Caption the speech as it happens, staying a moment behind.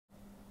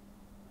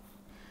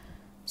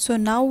So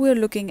now we're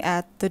looking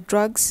at the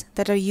drugs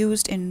that are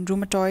used in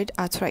rheumatoid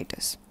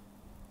arthritis.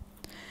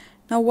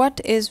 Now what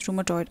is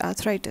rheumatoid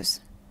arthritis?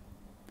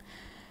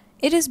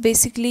 It is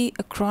basically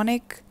a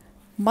chronic,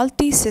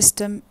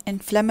 multi-system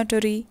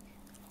inflammatory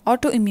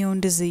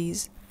autoimmune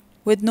disease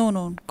with no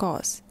known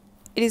cause.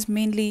 It is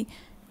mainly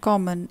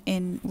common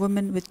in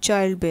women with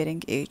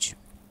childbearing age.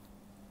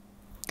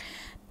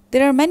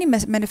 There are many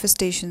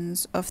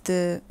manifestations of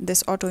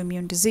this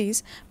autoimmune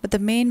disease, but the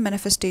main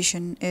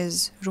manifestation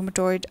is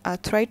rheumatoid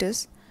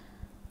arthritis,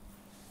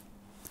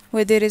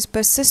 where there is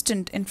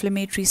persistent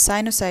inflammatory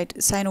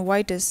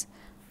synovitis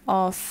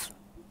of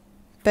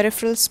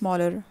peripheral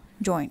smaller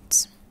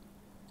joints.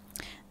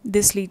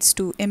 This leads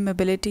to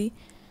immobility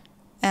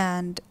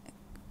and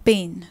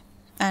pain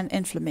and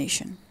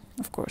inflammation,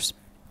 of course.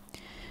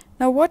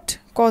 Now, what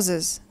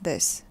causes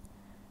this?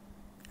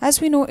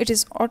 As we know, it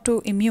is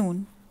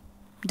autoimmune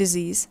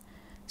disease.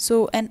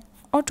 So an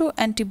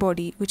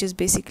autoantibody, which is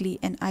basically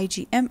an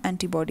IgM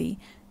antibody,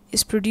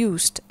 is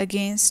produced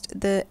against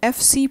the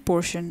Fc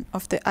portion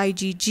of the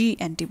IgG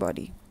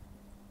antibody.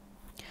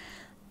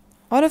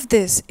 All of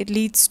this, it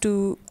leads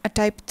to a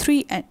type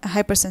 3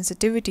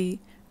 hypersensitivity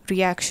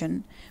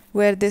reaction,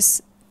 where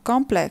this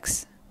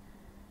complex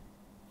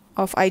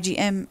of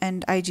IgM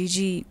and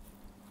IgG,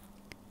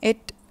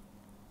 it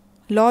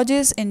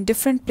lodges in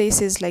different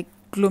places like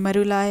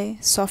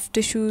glomeruli, soft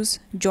tissues,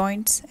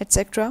 joints,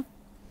 etc.,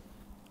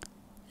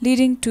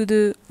 leading to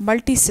the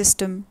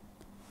multi-system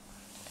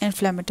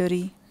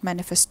inflammatory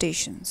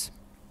manifestations.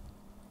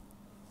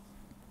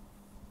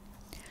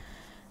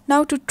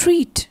 Now, to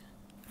treat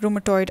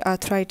rheumatoid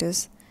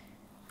arthritis,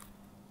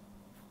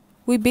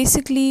 we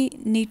basically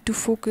need to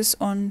focus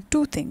on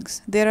two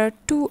things. There are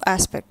two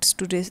aspects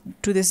to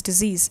this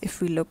disease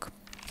if we look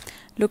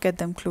at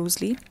them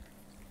closely.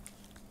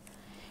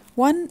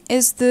 One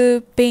is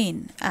the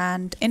pain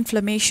and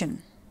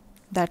inflammation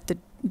that the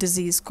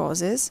disease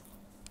causes.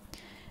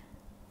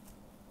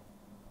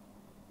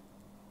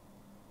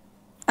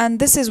 And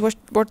this is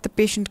what the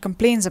patient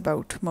complains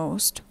about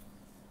most.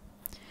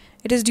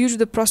 It is due to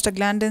the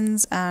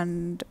prostaglandins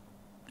and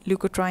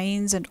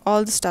leukotrienes and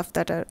all the stuff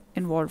that are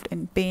involved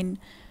in pain.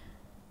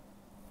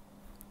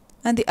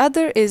 And the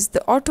other is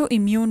the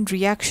autoimmune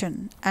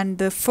reaction and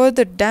the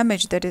further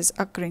damage that is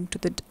occurring to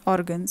the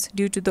organs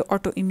due to the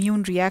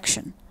autoimmune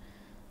reaction.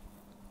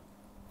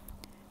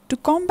 To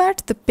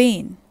combat the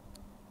pain,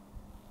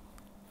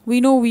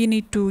 we know we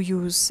need to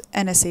use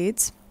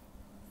NSAIDs.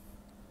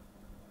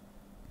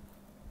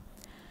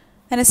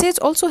 NSAIDs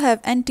also have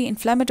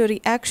anti-inflammatory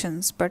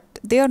actions, but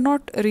they are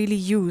not really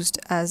used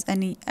as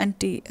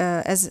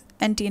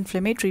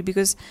anti-inflammatory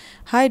because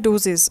high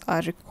doses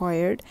are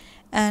required,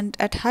 and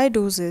at high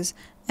doses,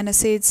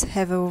 NSAIDs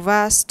have a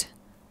vast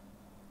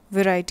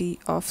variety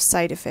of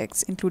side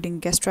effects,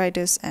 including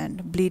gastritis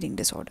and bleeding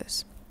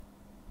disorders.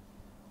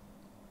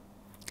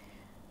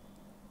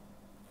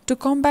 To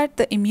combat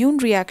the immune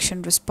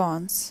reaction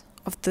response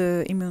of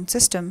the immune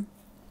system,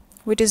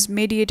 which is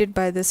mediated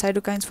by the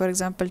cytokines, for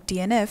example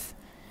TNF,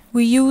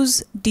 we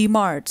use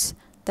DMARDs,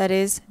 that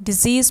is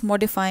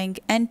disease-modifying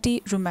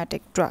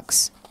anti-rheumatic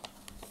drugs.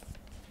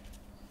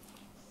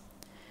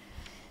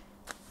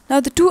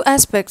 Now, the two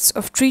aspects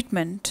of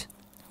treatment,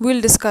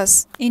 we'll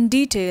discuss in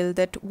detail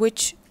that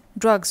which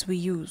drugs we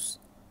use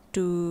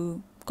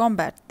to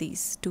combat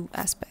these two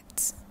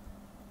aspects.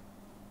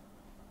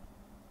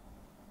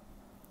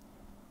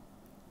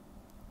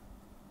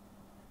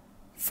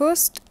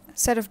 First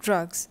set of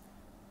drugs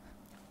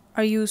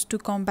are used to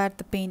combat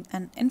the pain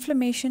and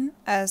inflammation,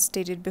 as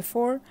stated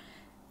before,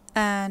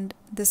 and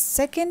the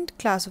second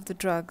class of the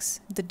drugs,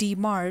 the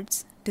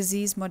DMARDs,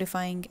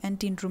 disease-modifying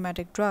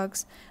anti-rheumatic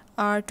drugs,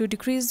 are to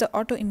decrease the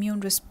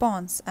autoimmune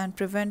response and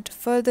prevent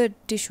further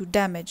tissue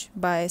damage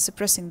by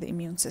suppressing the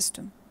immune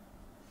system.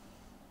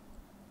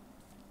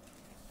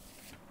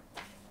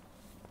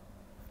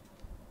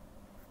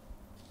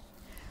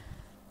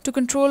 To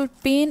control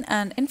pain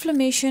and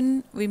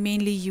inflammation, we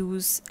mainly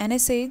use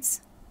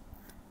NSAIDs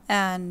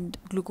and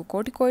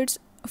glucocorticoids,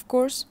 of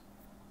course.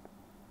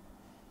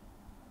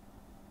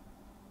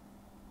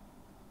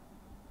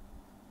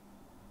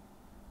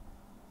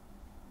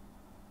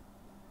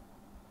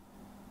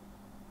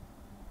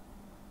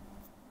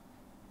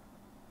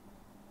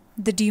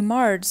 The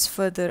DMARDs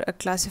further are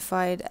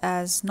classified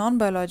as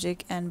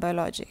non-biologic and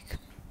biologic.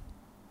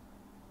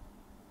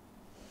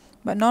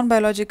 But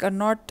non-biologic are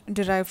not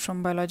derived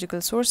from biological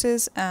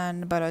sources,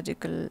 and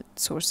biologic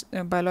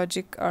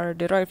are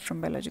derived from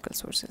biological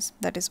sources.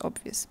 That is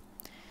obvious.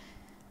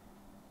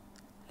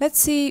 Let's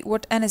see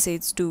what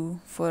NSAIDs do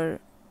for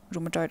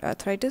rheumatoid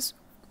arthritis.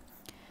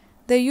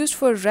 They're used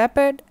for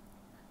rapid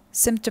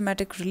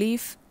symptomatic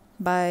relief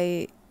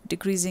by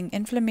decreasing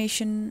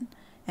inflammation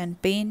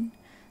and pain.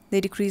 They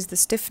decrease the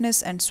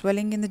stiffness and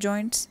swelling in the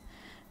joints.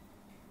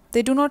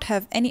 They do not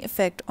have any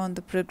effect on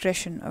the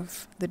progression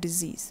of the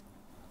disease.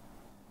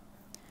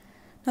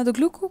 Now, the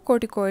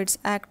glucocorticoids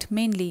act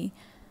mainly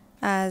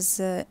as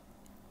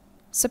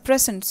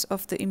suppressants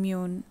of the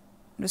immune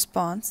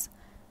response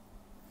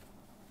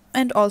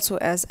and also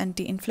as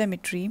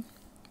anti-inflammatory,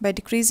 by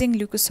decreasing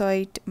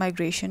leukocyte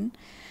migration,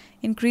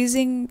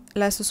 increasing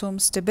lysosome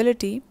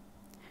stability,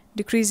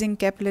 decreasing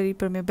capillary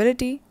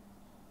permeability,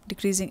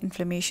 decreasing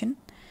inflammation,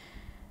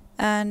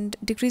 and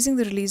decreasing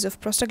the release of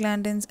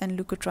prostaglandins and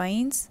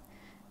leukotrienes.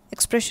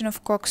 Expression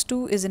of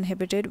COX-2 is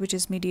inhibited, which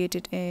is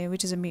needed in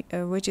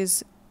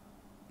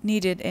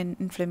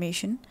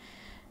inflammation.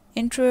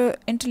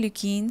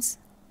 Interleukins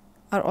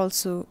are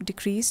also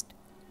decreased.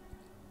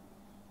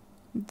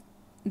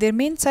 Their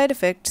main side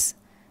effects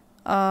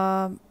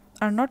are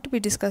not to be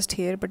discussed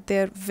here, but they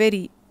have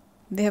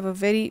a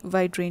very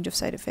wide range of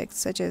side effects,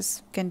 such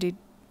as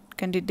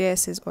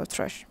candidiasis or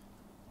thrush.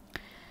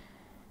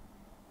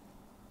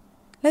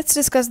 Let's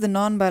discuss the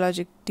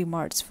non-biologic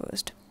DMARDs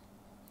first.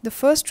 The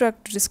first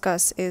drug to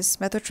discuss is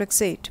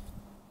methotrexate.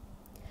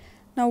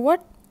 Now,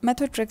 what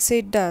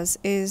methotrexate does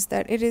is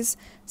that it is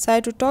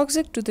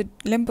cytotoxic to the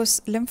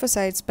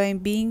lymphocytes by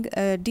being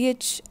a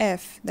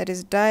DHF, that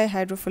is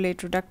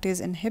dihydrofolate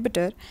reductase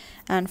inhibitor,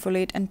 and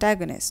folate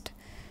antagonist.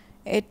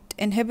 It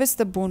inhibits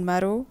the bone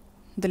marrow,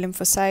 the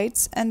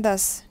lymphocytes, and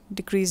thus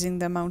decreasing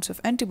the amounts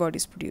of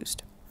antibodies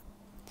produced.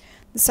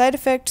 The side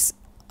effects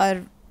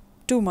are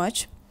too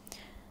much.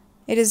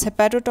 It is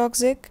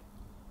hematotoxic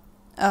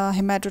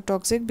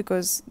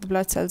because the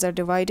blood cells are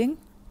dividing.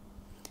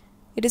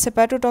 It is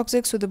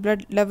hepatotoxic, so the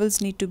blood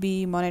levels need to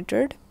be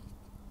monitored,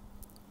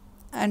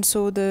 and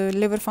so the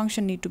liver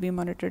function need to be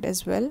monitored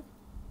as well.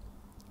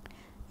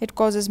 It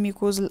causes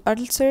mucosal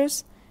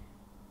ulcers.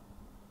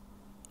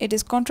 It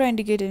is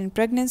contraindicated in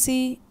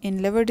pregnancy,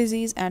 in liver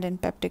disease, and in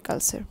peptic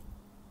ulcer.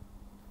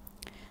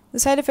 The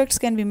side effects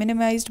can be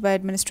minimized by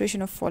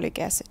administration of folic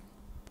acid.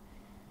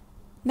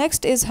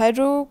 Next is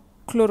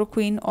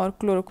hydrochloroquine or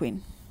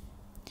chloroquine.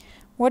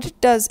 What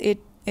it does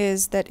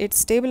is that it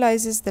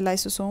stabilizes the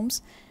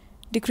lysosomes,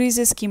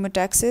 decreases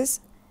chemotaxis,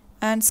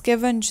 and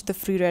scavenge the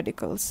free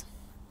radicals.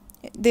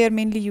 They are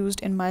mainly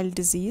used in mild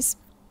disease.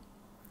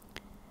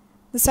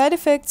 The side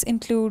effects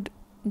include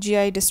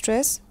GI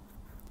distress,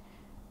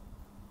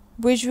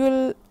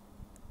 visual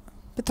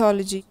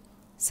pathology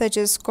such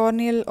as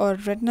corneal or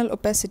retinal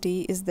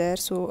opacity is there,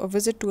 so a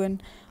visit to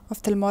an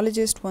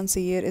ophthalmologist once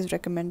a year is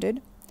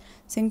recommended.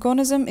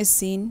 Synchronism is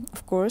seen,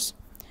 of course.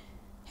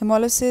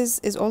 Hemolysis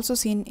is also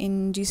seen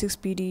in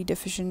G6PD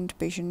deficient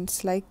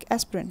patients like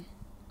aspirin.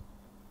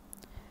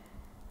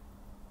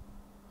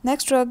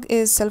 Next drug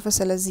is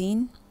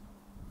sulfasalazine.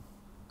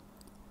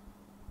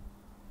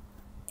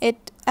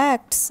 It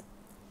acts.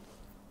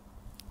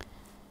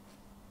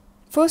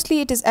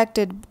 Firstly, it is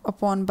acted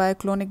upon by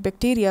clonic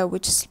bacteria,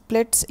 which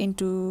splits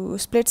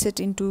it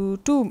into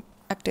two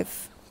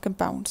active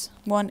compounds.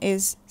 One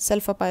is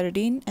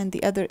sulfapyridine and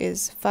the other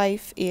is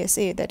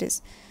 5-ASA, that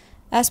is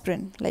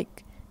aspirin,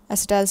 like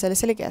acetyl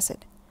salicylic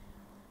acid.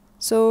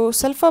 So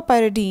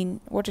sulfapyridine,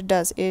 what it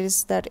does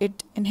is that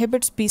it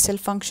inhibits B cell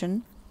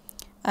function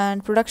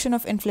and production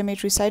of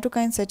inflammatory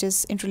cytokines such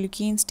as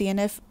interleukins,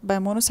 TNF by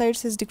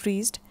monocytes is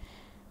decreased.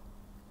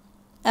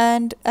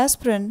 And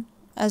aspirin,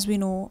 as we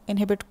know,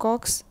 inhibit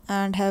COX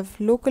and have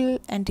local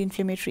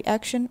anti-inflammatory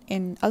action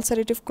in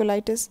ulcerative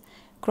colitis,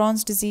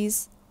 Crohn's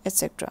disease,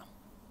 etc.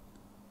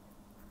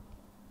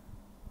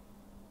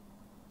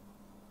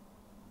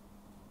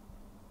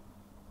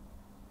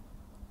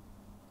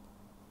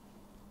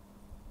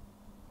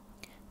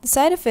 The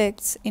side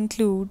effects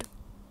include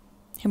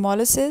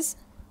hemolysis,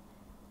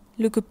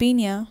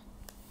 leukopenia,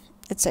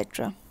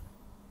 etc.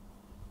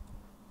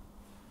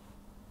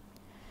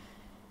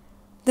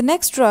 The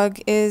next drug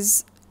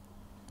is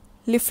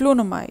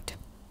leflunomide.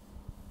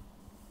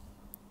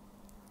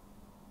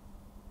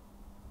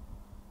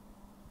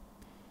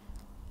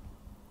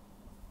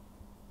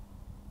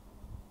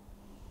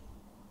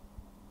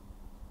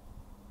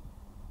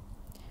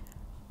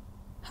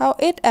 How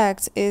it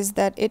acts is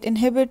that it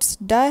inhibits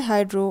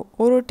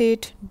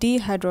dihydroorotate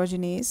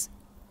dehydrogenase,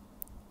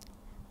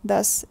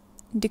 thus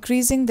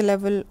decreasing the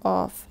level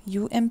of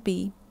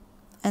UMP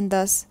and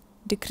thus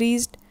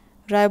decreased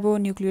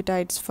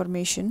ribonucleotides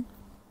formation.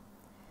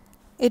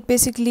 It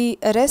basically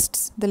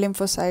arrests the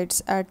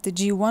lymphocytes at the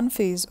G1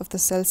 phase of the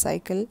cell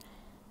cycle,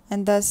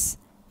 and thus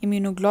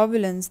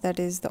immunoglobulins, that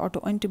is the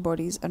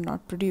autoantibodies, are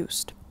not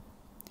produced.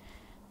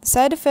 The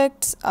side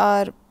effects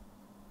are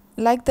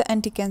like the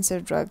anti-cancer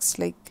drugs,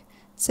 like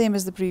same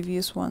as the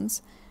previous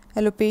ones: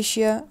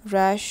 alopecia,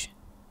 rash,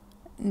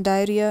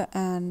 diarrhea,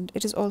 and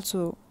it is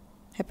also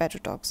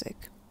hepatotoxic.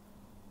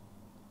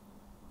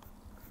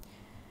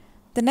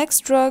 The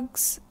next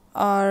drugs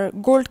are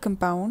gold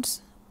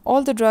compounds,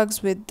 all the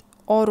drugs with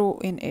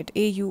AURO in it,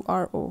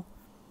 AURO.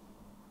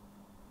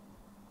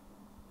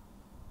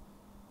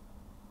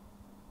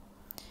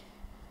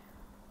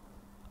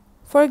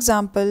 For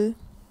example,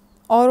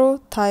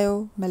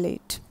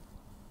 orothiomycin.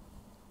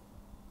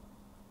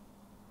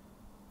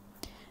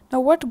 Now,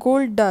 what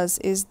gold does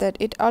is that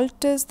it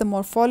alters the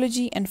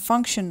morphology and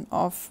function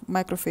of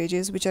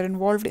macrophages, which are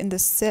involved in the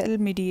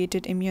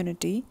cell-mediated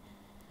immunity,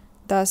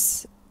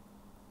 thus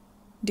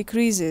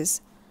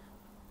decreases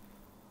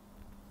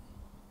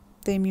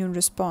the immune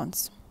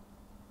response.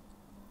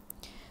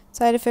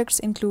 Side effects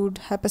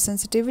include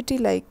hypersensitivity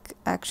like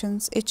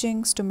actions,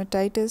 itching,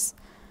 stomatitis,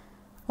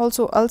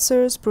 also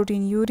ulcers,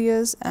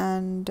 proteinurias,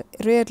 and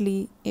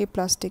rarely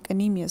aplastic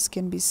anemias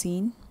can be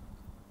seen.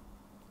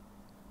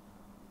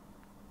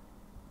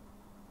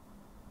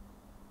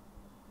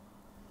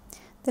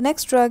 The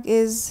next drug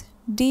is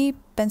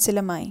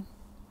D-penicillamine.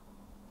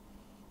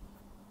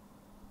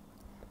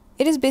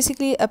 It is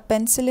basically a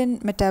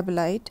penicillin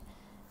metabolite,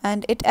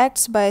 and it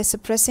acts by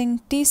suppressing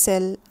T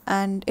cell,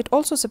 and it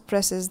also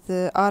suppresses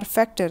the R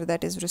factor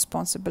that is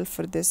responsible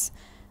for this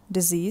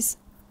disease,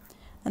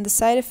 and the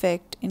side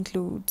effect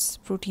includes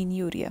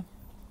proteinuria.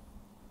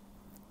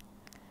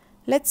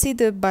 Let's see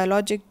the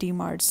biologic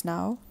DMARDs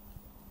now.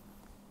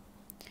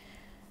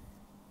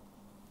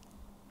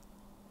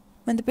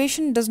 When the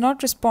patient does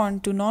not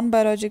respond to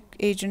non-biologic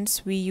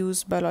agents, we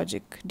use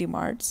biologic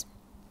DMARDs.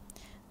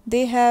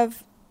 They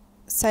have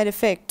side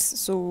effects,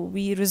 so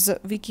we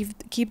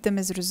keep them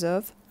as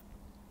reserve.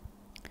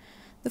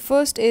 The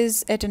first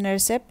is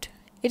etanercept.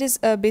 It is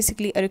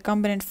basically a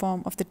recombinant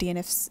form of the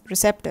TNF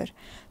receptor,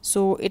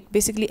 so it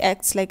basically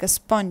acts like a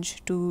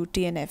sponge to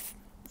TNF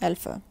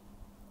alpha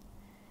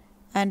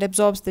and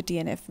absorbs the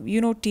TNF. You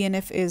know,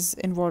 TNF is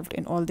involved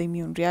in all the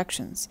immune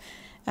reactions,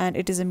 and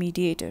it is a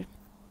mediator.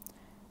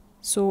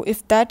 So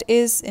if that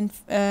is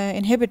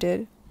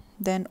inhibited,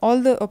 then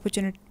all the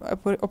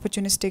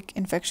opportunistic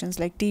infections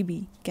like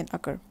TB can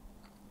occur.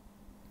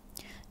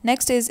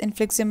 Next is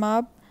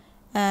Infliximab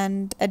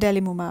and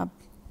Adalimumab.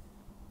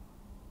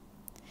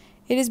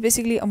 It is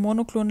basically a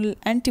monoclonal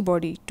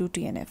antibody to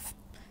TNF.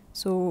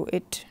 So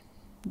it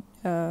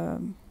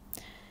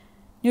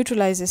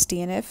neutralizes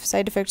TNF.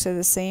 Side effects are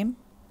the same.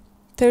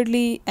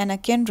 Thirdly,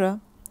 anakinra.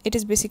 It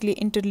is basically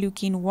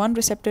interleukin-1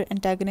 receptor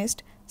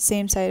antagonist.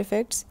 Same side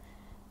effects.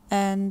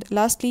 And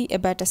lastly,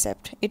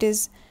 abatacept. It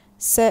is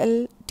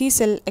T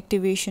cell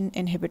activation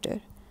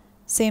inhibitor.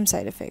 Same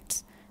side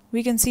effects.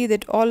 We can see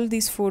that all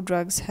these 4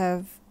 drugs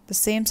have the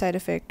same side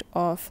effect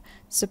of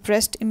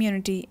suppressed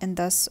immunity, and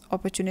thus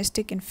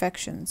opportunistic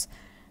infections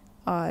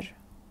are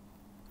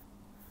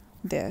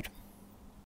there.